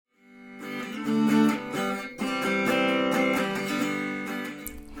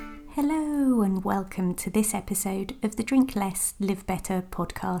welcome to this episode of the Drink Less, Live Better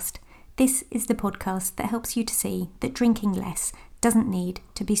podcast. This is the podcast that helps you to see that drinking less doesn't need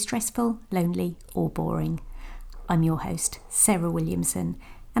to be stressful, lonely or boring. I'm your host, Sarah Williamson,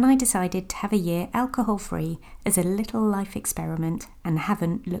 and I decided to have a year alcohol-free as a little life experiment and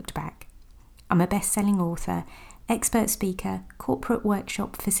haven't looked back. I'm a best-selling author, expert speaker, corporate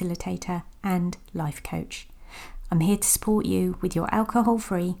workshop facilitator and life coach. I'm here to support you with your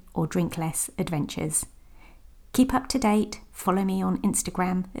alcohol-free or drink less adventures. Keep up to date, follow me on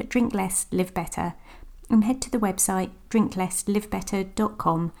Instagram at Drink Less, Live Better, and head to the website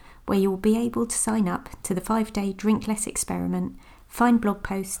drinklesslivebetter.com where you will be able to sign up to the 5-day Drink Less experiment, find blog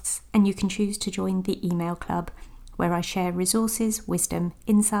posts, and you can choose to join the email club where I share resources, wisdom,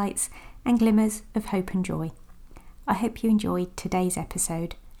 insights, and glimmers of hope and joy. I hope you enjoyed today's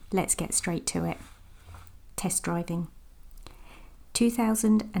episode. Let's get straight to it. Test driving.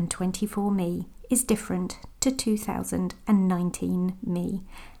 2024 me is different to 2019 me,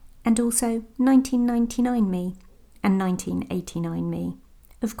 and also 1999 me and 1989 me,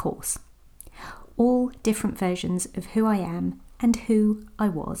 of course. All different versions of who I am and who I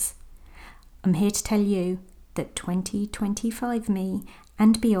was. I'm here to tell you that 2025 me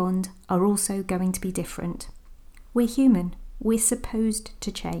and beyond are also going to be different. We're human. We're supposed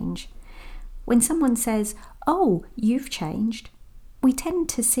to change. When someone says, "Oh, you've changed," we tend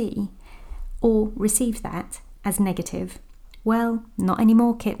to see or receive that as negative. Well, not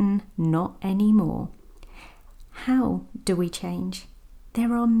anymore, kitten, not anymore. How do we change?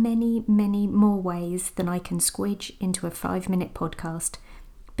 There are many, many more ways than I can squidge into a 5-minute podcast,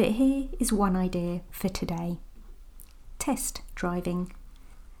 but here is one idea for today. Test driving.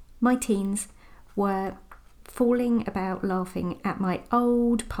 My teens were falling about laughing at my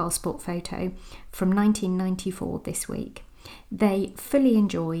old passport photo from 1994 this week. They fully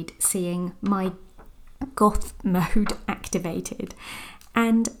enjoyed seeing my goth mode activated,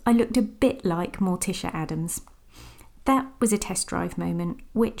 and I looked a bit like Morticia Addams. That was a test drive moment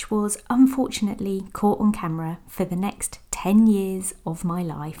which was unfortunately caught on camera for the next 10 years of my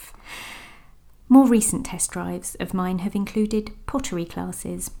life. More recent test drives of mine have included pottery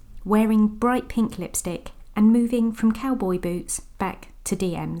classes, wearing bright pink lipstick, and moving from cowboy boots back to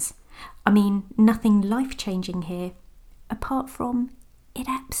DMs. I mean, nothing life-changing here, apart from it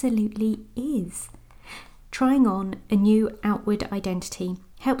absolutely is. Trying on a new outward identity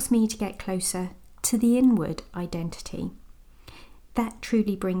helps me to get closer to the inward identity. That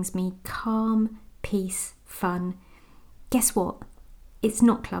truly brings me calm, peace, fun. Guess what? It's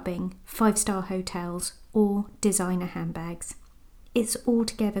not clubbing, 5-star hotels, or designer handbags. It's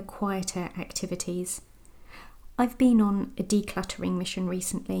altogether quieter activities. I've been on a decluttering mission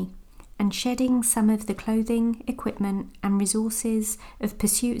recently, and shedding some of the clothing, equipment and resources of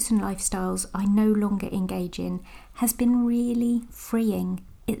pursuits and lifestyles I no longer engage in has been really freeing.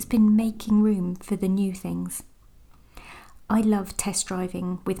 It's been making room for the new things. I love test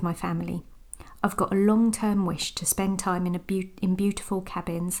driving with my family. I've got a long-term wish to spend time in beautiful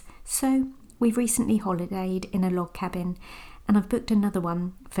cabins, so we've recently holidayed in a log cabin, and I've booked another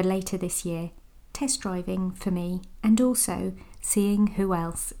one for later this year. Test driving for me, and also seeing who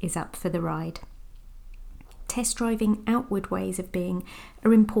else is up for the ride. Test driving outward ways of being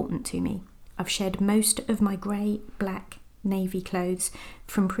are important to me. I've shed most of my grey, black, navy clothes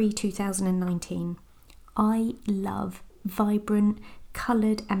from pre-2019. I love vibrant,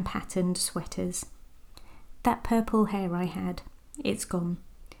 coloured and patterned sweaters. That purple hair I had, it's gone.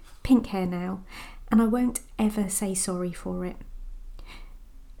 Pink hair now, and I won't ever say sorry for it.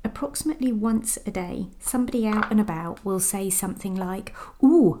 Approximately once a day, somebody out and about will say something like,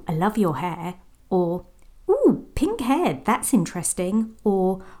 "Ooh, I love your hair," or "Ooh, pink hair, that's interesting,"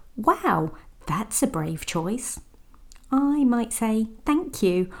 or "Wow, that's a brave choice." I might say, "Thank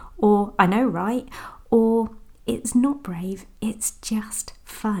you," or "I know, right?" or "It's not brave, it's just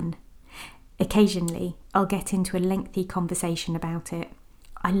fun." Occasionally, I'll get into a lengthy conversation about it.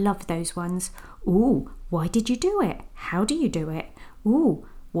 I love those ones. "Ooh, why did you do it? How do you do it? Ooh,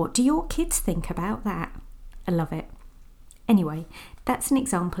 what do your kids think about that?" I love it. Anyway, that's an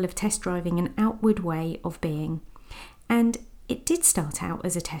example of test driving an outward way of being. And it did start out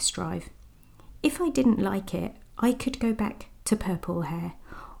as a test drive. If I didn't like it, I could go back to purple hair,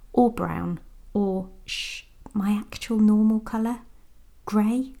 or brown, or my actual normal colour,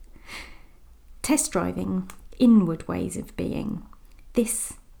 grey. Test driving inward ways of being.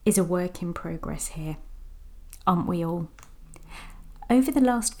 This is a work in progress here. Aren't we all? Over the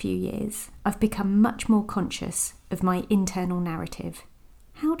last few years, I've become much more conscious of my internal narrative.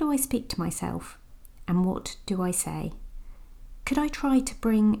 How do I speak to myself? And what do I say? Could I try to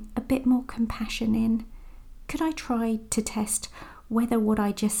bring a bit more compassion in? Could I try to test whether what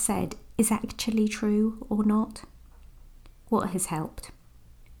I just said is actually true or not? What has helped?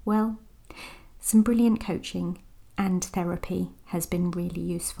 Well, some brilliant coaching and therapy has been really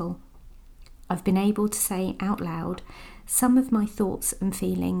useful. I've been able to say out loud some of my thoughts and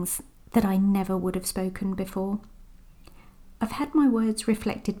feelings that I never would have spoken before. I've had my words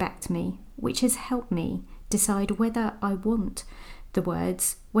reflected back to me, which has helped me decide whether I want the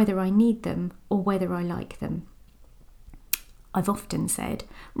words, whether I need them, or whether I like them. I've often said,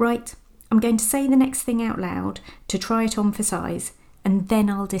 right, I'm going to say the next thing out loud to try it on for size, and then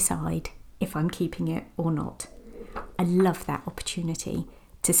I'll decide if I'm keeping it or not. I love that opportunity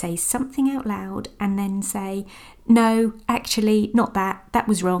to say something out loud and then say, no, actually, not that, that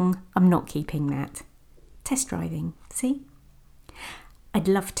was wrong, I'm not keeping that. Test driving, see? I'd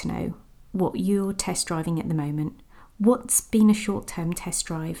love to know what you're test driving at the moment. What's been a short-term test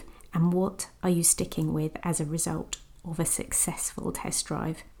drive, and what are you sticking with as a result of a successful test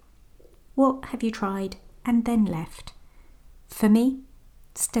drive? What have you tried and then left? For me,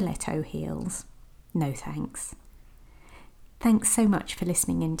 stiletto heels. No thanks. Thanks so much for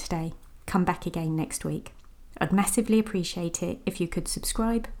listening in today. Come back again next week. I'd massively appreciate it if you could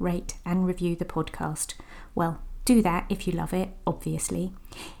subscribe, rate and review the podcast. Well, do that if you love it, obviously.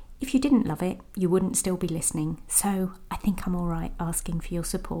 If you didn't love it, you wouldn't still be listening, so I think I'm all right asking for your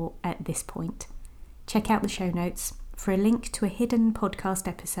support at this point. Check out the show notes for a link to a hidden podcast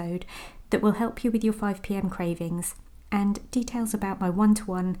episode that will help you with your 5 p.m. cravings, and details about my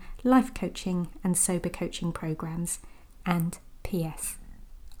one-to-one life coaching and sober coaching programs. And P.S.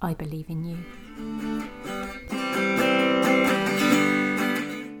 I believe in you.